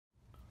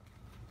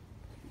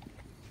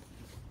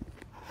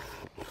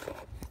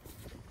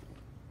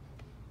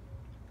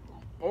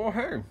Oh,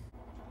 hey.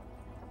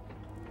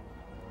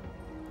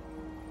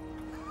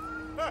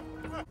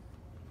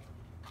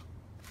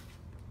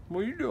 What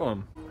are you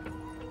doing?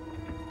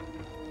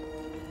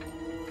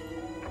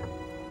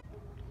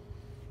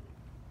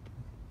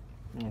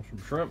 Want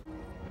some shrimp.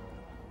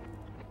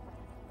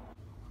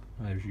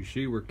 As you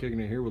see, we're kicking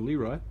it here with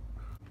Leeroy.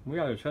 We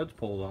got his heads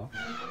pulled off.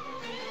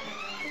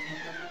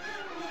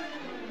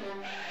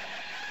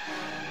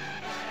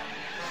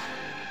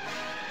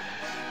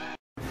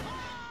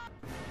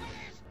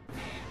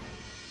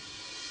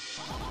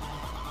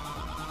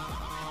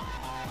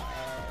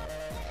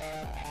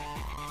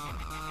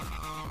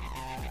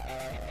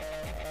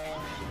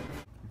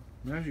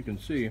 And as you can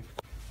see,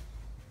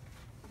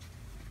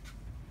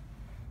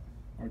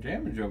 our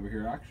damage over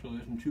here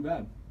actually isn't too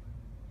bad.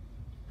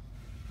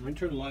 Let me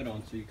turn the light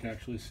on so you can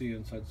actually see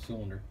inside the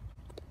cylinder.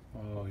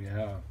 Oh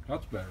yeah,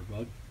 that's better,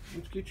 bud.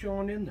 Let's get you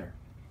on in there.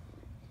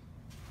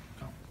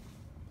 Oh,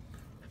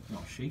 no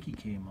shaky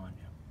cam on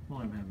you. Well,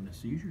 I'm having a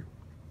seizure.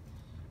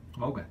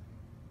 Okay.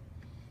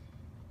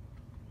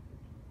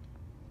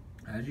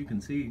 As you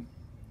can see,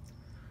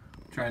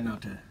 try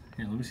not to,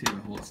 here, let me see if I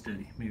hold it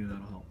steady. Maybe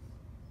that'll help.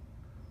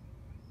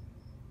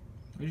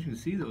 As you can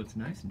see though, it's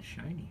nice and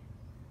shiny.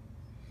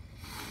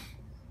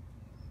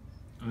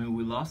 I mean,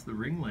 we lost the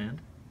ring land.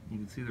 You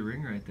can see the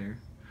ring right there.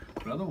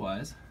 But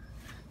otherwise,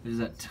 there's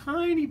that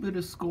tiny bit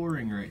of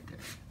scoring right there.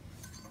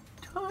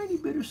 Tiny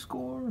bit of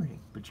scoring.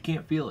 But you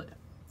can't feel it.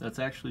 That's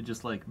actually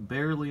just like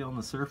barely on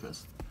the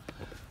surface.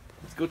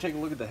 Let's go take a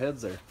look at the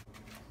heads there.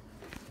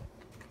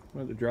 We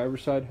have the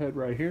driver's side head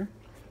right here.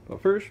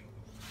 But first,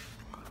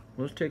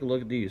 let's take a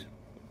look at these.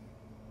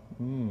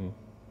 That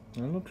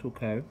looks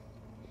okay.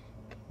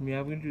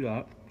 Yeah, we can do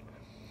that.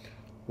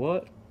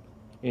 What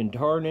in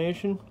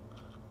tarnation?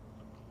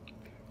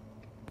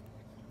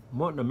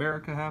 What in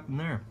America happened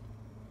there?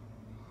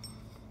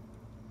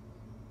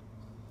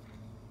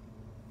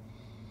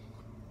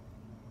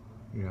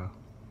 Yeah.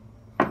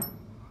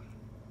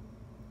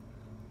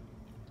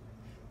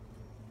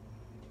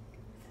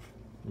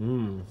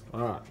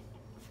 Alright.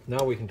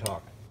 Now we can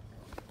talk.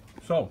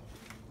 So,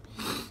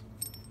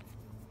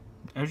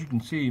 as you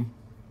can see,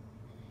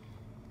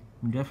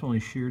 we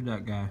definitely sheared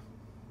that guy.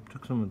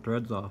 Took some of the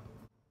threads off.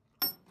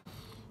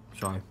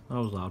 Sorry, that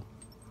was loud.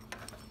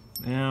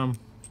 And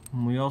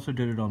we also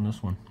did it on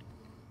this one.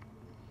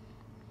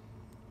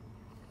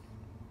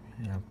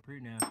 Yeah,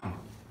 pretty nasty.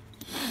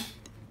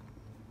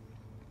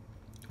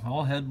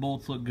 All head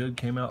bolts look good,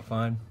 came out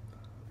fine.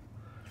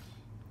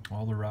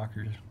 All the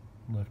rockers,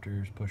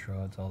 lifters, push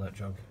rods, all that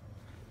junk.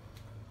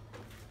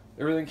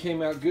 Everything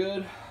came out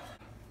good.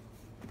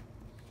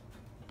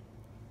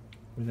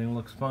 Everything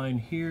looks fine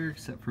here,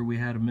 except for we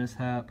had a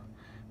mishap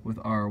with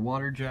our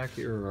water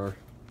jacket, or our,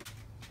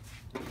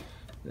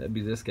 that'd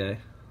be this guy.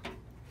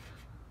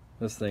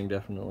 This thing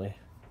definitely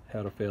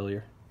had a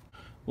failure.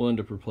 We'll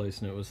end up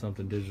replacing it with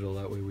something digital,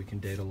 that way we can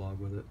data log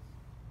with it.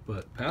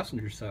 But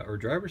passenger side, or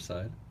driver's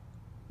side,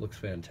 looks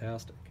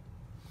fantastic.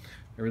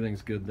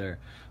 Everything's good there.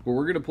 But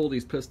we're gonna pull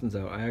these pistons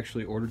out. I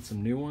actually ordered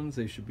some new ones.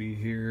 They should be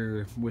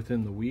here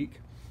within the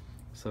week.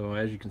 So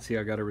as you can see,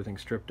 I got everything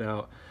stripped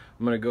out.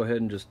 I'm gonna go ahead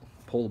and just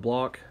pull the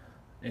block,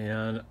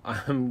 and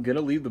I'm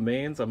gonna leave the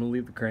mains, I'm gonna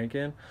leave the crank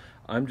in.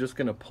 I'm just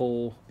gonna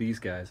pull these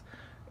guys.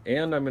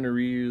 And I'm gonna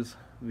reuse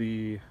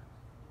the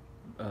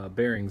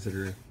bearings that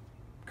are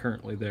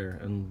currently there,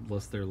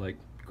 unless they're like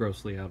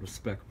grossly out of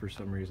spec for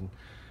some reason.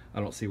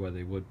 I don't see why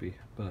they would be,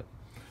 but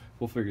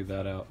we'll figure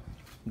that out.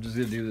 I'm just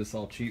gonna do this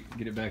all cheap,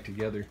 get it back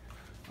together.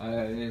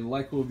 I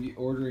likely will be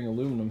ordering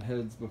aluminum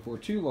heads before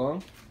too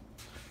long,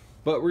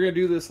 but we're gonna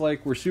do this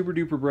like we're super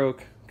duper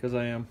broke, because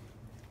I am.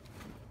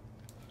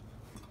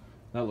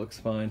 That looks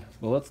fine.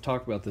 Well, let's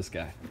talk about this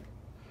guy.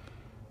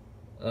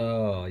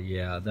 Oh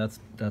yeah, that's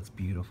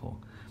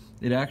beautiful.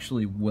 It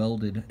actually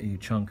welded a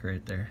chunk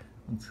right there.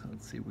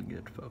 Let's see if we can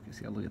get focus.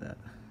 Yeah, look at that.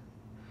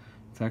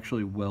 It's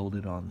actually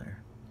welded on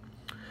there.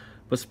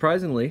 But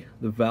surprisingly,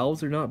 the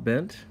valves are not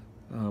bent.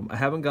 I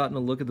haven't gotten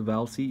a look at the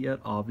valve seat yet,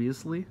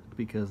 obviously,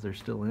 because they're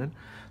still in.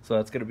 So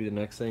that's going to be the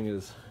next thing,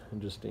 is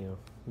just, you know,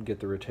 get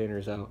the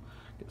retainers out,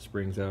 get the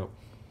springs out.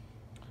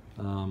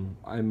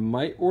 I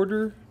might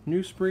order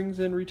new springs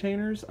and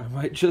retainers. I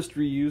might just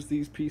reuse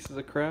these pieces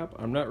of crap.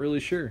 I'm not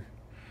really sure.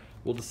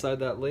 We'll decide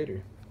that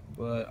later.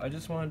 But I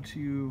just wanted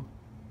to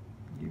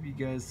give you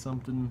guys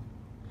something,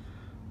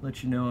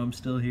 let you know I'm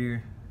still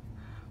here.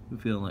 Been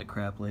feeling like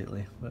crap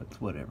lately, but it's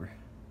whatever.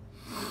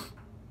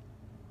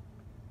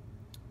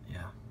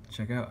 Yeah,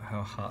 check out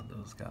how hot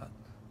those got.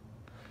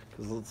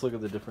 Because let's look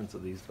at the difference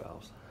of these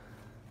valves.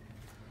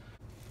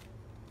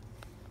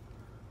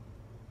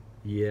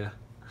 Yeah.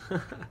 Yeah,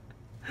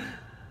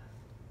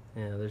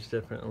 there's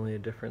definitely a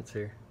difference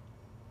here.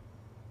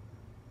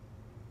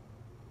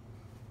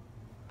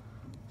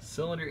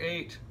 Cylinder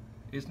 8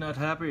 is not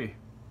happy.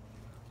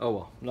 Oh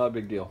well, not a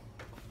big deal.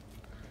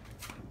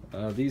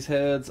 These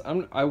heads,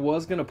 I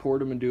was gonna port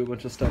them and do a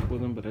bunch of stuff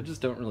with them, but I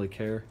just don't really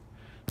care.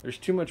 There's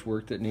too much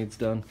work that needs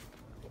done.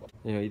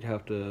 You know, you'd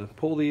have to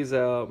pull these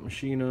out,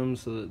 machine them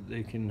so that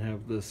they can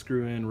have the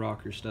screw-in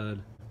rocker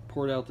stud,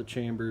 port out the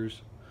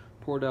chambers,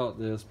 poured out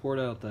this, poured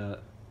out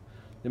that.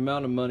 The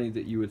amount of money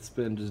that you would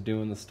spend just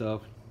doing the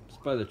stuff,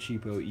 just buy the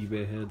cheapo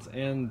eBay heads,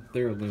 and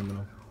they're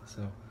aluminum.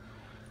 So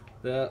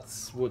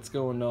that's what's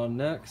going on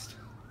next.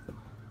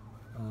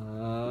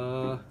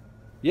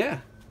 Yeah.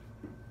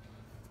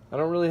 I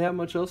don't really have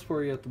much else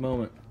for you at the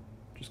moment.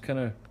 Just kind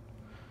of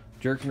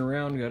jerking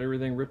around, got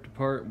everything ripped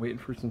apart, waiting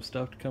for some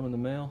stuff to come in the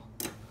mail.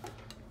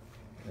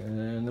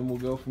 And then we'll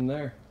go from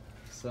there.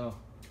 So,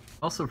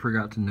 also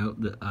forgot to note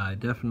that I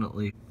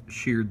definitely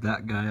sheared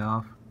that guy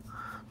off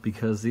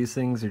because these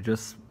things are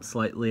just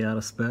slightly out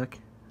of spec.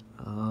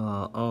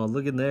 Oh,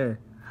 look in there.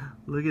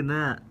 Look at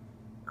that.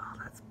 Oh,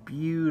 that's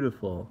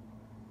beautiful.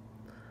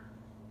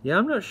 Yeah,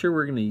 I'm not sure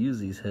we're going to use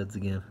these heads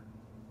again.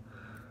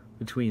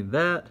 Between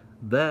that,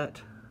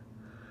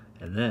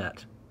 and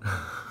that.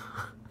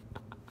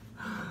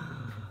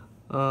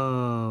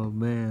 Oh,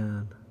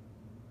 man.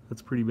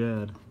 That's pretty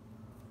bad.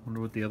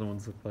 Wonder what the other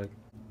ones look like.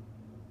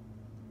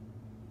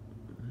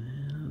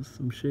 Yeah,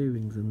 some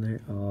shavings in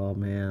there. Oh,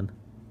 man.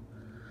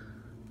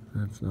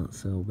 That's not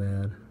so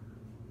bad.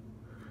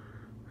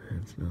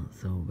 That's not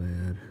so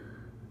bad.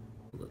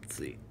 Let's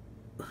see.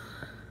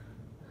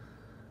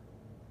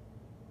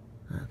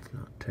 That's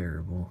not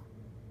terrible.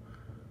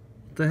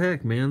 What the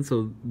heck, man?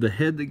 So the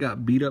head that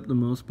got beat up the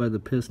most by the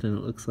piston,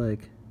 it looks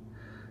like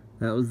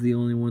that was the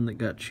only one that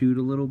got chewed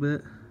a little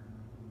bit.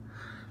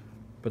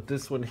 But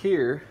this one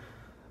here,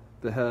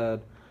 that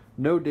had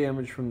no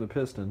damage from the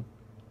piston,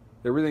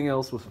 everything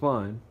else was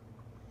fine,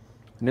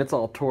 and it's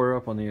all tore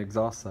up on the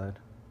exhaust side.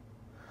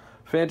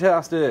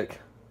 Fantastic!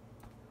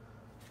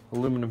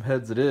 Aluminum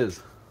heads it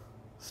is.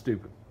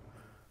 Stupid.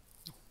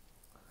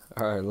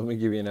 Alright, let me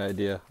give you an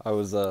idea. I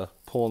was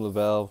pulling the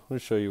valve. Let me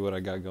show you what I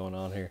got going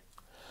on here.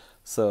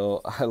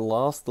 So I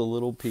lost the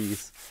little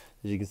piece.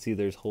 As you can see,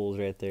 there's holes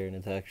right there, and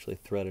it's actually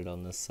threaded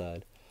on this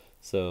side.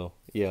 So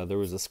yeah, there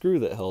was a screw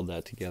that held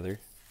that together,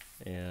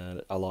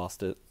 and I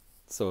lost it.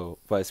 So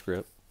vice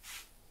grip.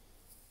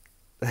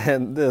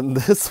 And then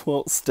this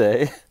won't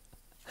stay.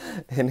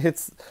 And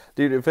it's,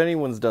 dude, if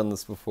anyone's done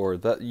this before,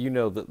 that you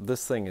know that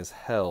this thing is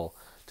hell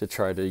to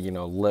try to, you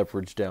know,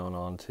 leverage down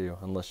onto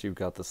unless you've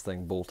got this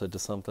thing bolted to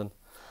something.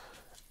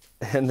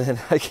 And then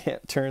I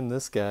can't turn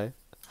this guy.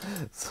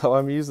 So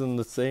I'm using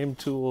the same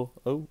tool.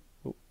 Oh,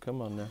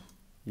 come on now.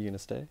 You gonna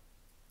stay?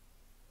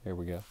 There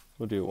we go.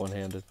 We'll do it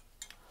one-handed.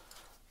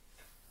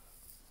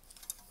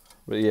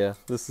 But yeah,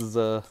 this is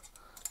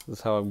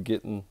how I'm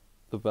getting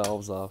the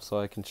valves off so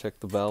I can check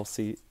the valve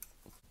seat.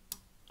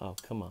 Oh,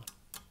 come on.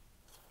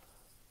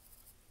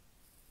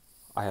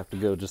 I have to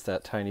go just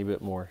that tiny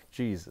bit more.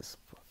 Jesus.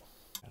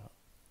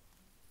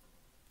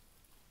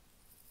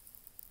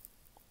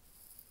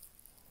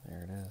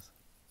 There it is.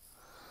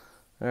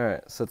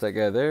 Alright, set that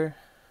guy there.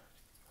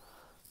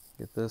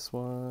 Get this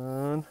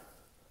one.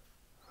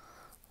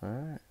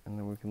 Alright, and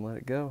then we can let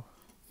it go.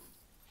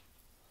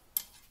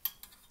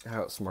 I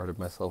outsmarted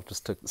myself,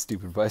 just took the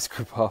stupid vice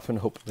grip off and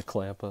opened the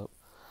clamp up.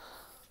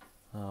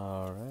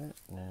 Alright,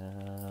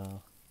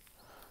 now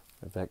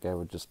if that guy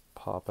would just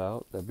pop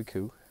out, that'd be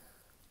cool.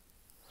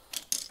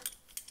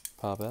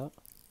 Pop out.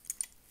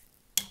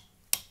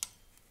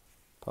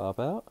 Pop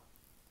out.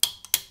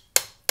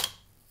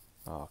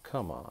 Oh,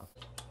 come on.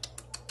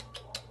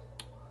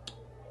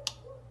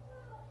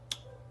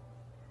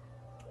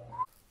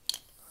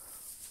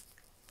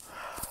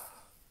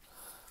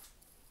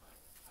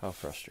 How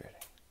frustrating.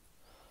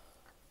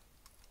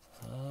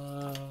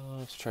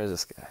 Let's try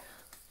this guy.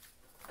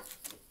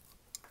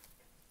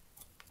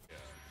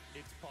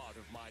 It's part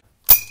of my...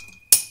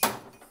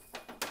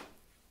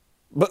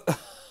 But...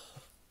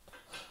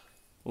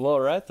 Well,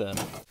 alright then.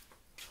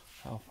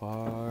 How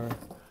far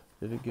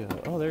did it go?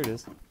 Oh, there it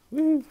is.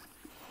 Woo!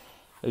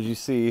 As you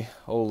see,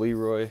 old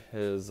Leeroy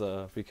has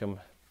become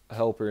a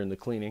helper in the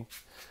cleaning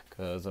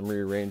because I'm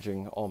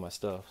rearranging all my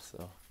stuff,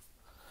 so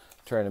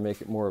trying to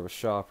make it more of a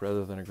shop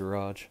rather than a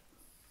garage.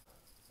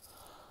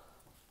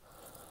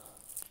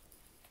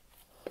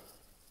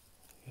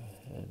 Go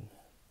ahead and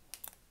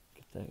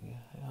get that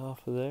guy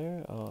off of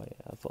there. Oh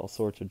yeah, it's all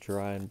sorts of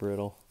dry and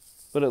brittle,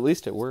 but at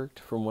least it worked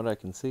from what I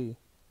can see.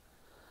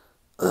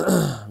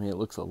 I mean, it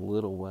looks a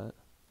little wet.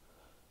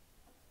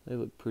 They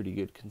look pretty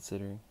good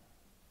considering.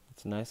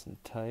 It's nice and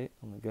tight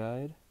on the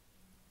guide.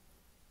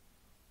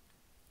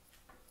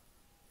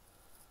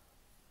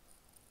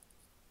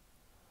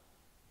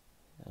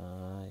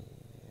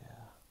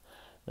 Yeah.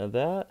 Now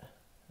that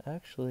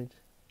actually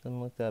doesn't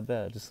look that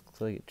bad. It just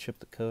looks like it chipped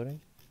the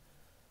coating.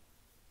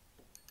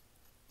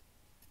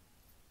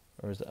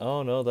 Or is it?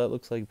 Oh no, that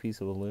looks like a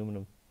piece of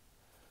aluminum.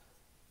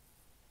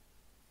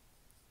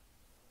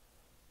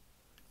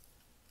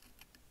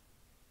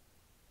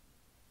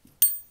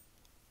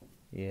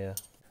 Yeah,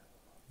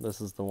 this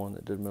is the one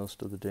that did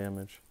most of the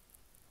damage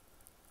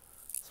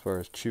as far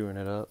as chewing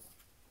it up.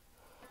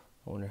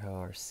 I wonder how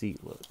our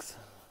seat looks.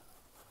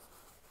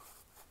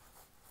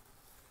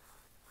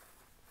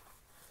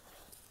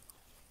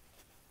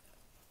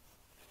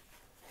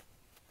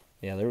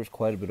 Yeah, there was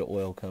quite a bit of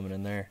oil coming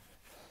in there,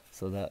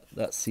 so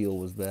that seal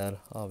was bad,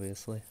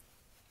 obviously.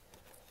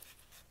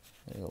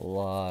 There's a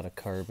lot of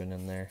carbon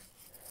in there.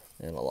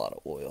 and a lot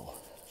of oil.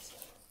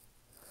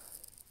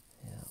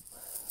 Yeah.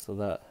 So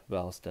that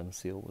valve stem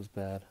seal was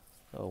bad.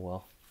 Oh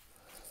well.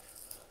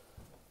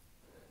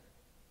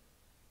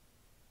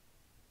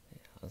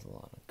 Yeah, there's a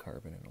lot of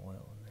carbon and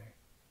oil in there.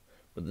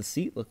 But the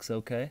seat looks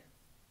okay.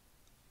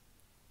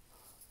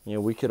 You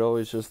know, we could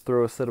always just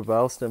throw a set of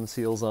valve stem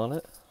seals on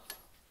it.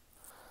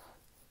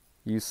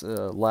 Use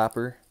a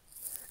lapper,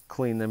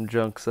 clean them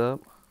junks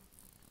up.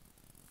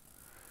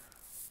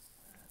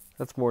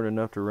 That's more than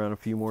enough to run a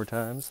few more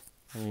times.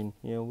 I mean,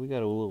 you know, we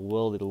got a little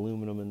welded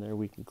aluminum in there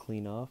we can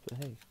clean off, but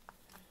hey.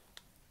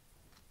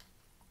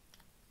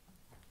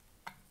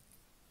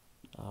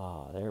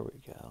 Ah, there we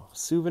go.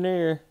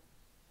 Souvenir.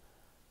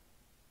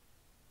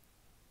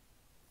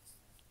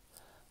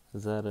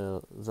 Is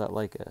that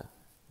like a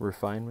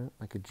refinement,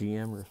 like a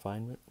GM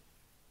refinement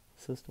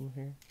system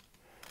here?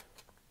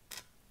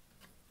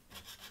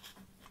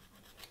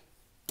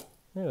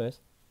 Anyways,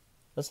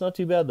 that's not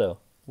too bad though.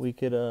 We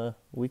could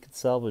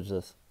salvage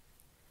this.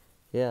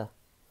 Yeah,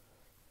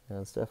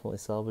 it's definitely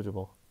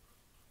salvageable.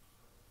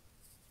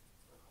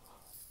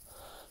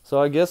 So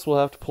I guess we'll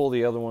have to pull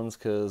the other ones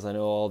because I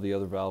know all the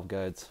other valve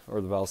guides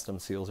or the valve stem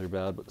seals are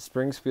bad, but the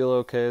springs feel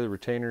okay. The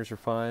retainers are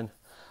fine.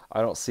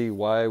 I don't see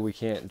why we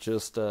can't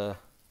just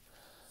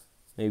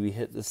maybe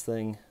hit this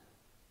thing.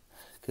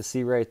 Cause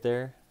see right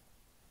there.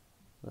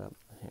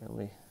 Here, let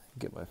me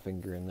get my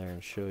finger in there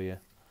and show you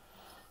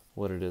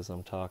what it is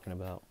I'm talking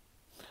about.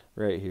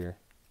 Right here,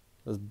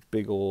 this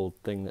big old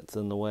thing that's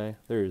in the way.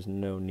 There is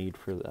no need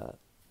for that.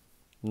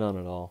 None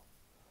at all.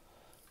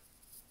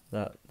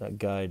 That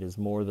guide is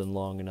more than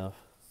long enough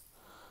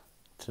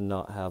to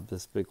not have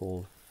this big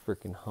old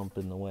freaking hump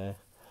in the way.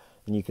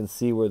 And you can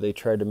see where they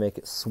tried to make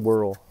it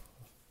swirl.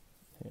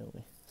 Here, let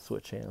me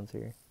switch hands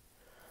here.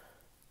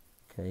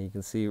 Okay, you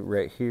can see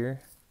right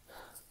here.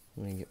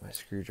 Let me get my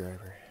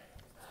screwdriver.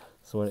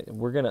 So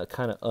we're going to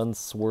kind of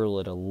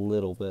unswirl it a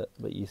little bit,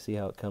 but you see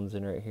how it comes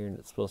in right here, and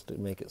it's supposed to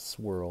make it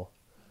swirl.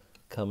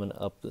 Coming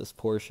up this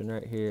portion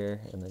right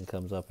here, and then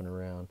comes up and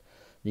around.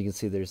 You can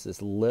see there's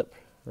this lip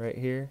right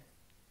here.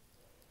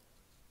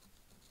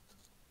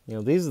 You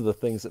know, these are the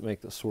things that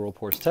make the swirl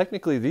pores.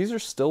 Technically, these are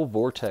still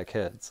Vortec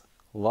heads.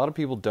 A lot of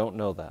people don't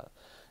know that.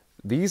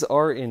 These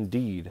are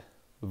indeed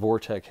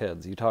Vortec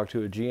heads. You talk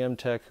to a GM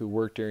tech who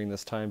worked during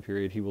this time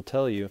period, he will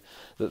tell you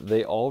that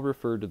they all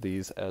refer to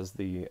these as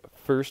the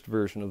first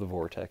version of the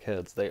Vortec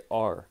heads. They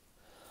are.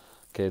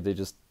 Okay, they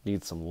just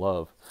need some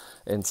love.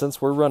 And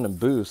since we're running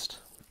boost,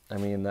 I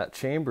mean, that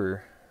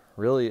chamber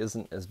really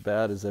isn't as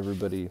bad as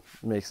everybody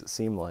makes it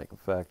seem like. In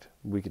fact,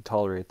 we could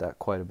tolerate that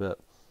quite a bit.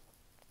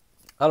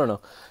 I don't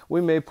know.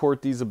 We may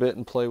port these a bit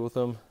and play with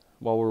them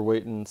while we're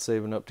waiting,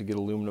 saving up to get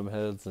aluminum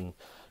heads and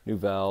new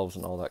valves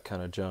and all that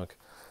kind of junk.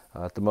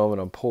 At the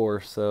moment I'm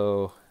poor,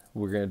 so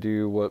we're going to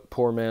do what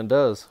poor man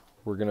does.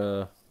 We're going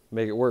to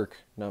make it work,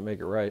 not make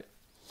it right.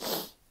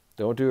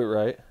 Don't do it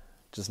right,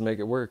 just make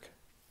it work.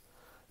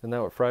 Isn't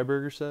that what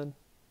Freiberger said?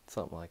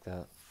 Something like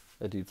that.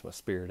 That dude's my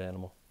spirit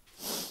animal.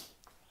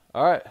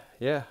 Alright,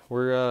 yeah,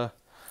 we're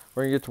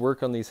going to get to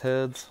work on these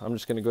heads. I'm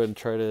just going to go ahead and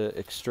try to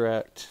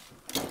extract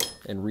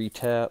and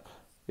retap.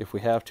 If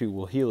we have to,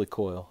 we'll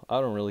helicoil.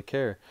 I don't really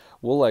care.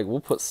 We'll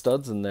put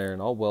studs in there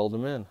and I'll weld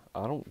them in.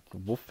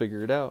 We'll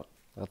figure it out.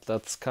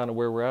 That's kind of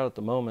where we're at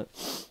the moment.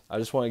 I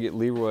just want to get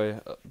Leeroy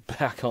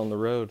back on the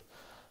road.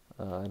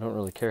 I don't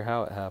really care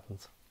how it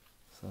happens.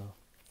 So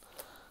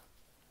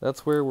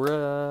that's where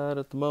we're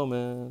at the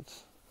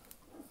moment.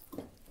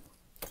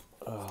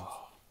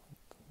 Oh,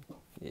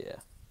 yeah.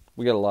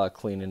 We got a lot of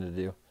cleaning to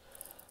do.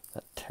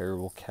 That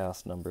terrible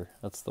cast number.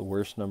 That's the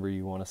worst number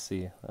you want to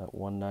see. That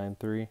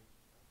 193.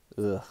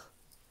 Ugh.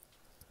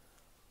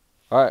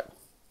 Alright.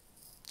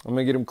 I'm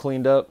going to get them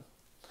cleaned up.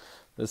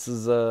 This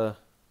is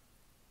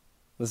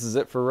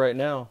it for right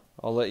now.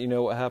 I'll let you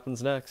know what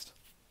happens next.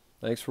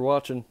 Thanks for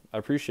watching. I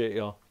appreciate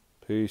y'all.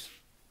 Peace.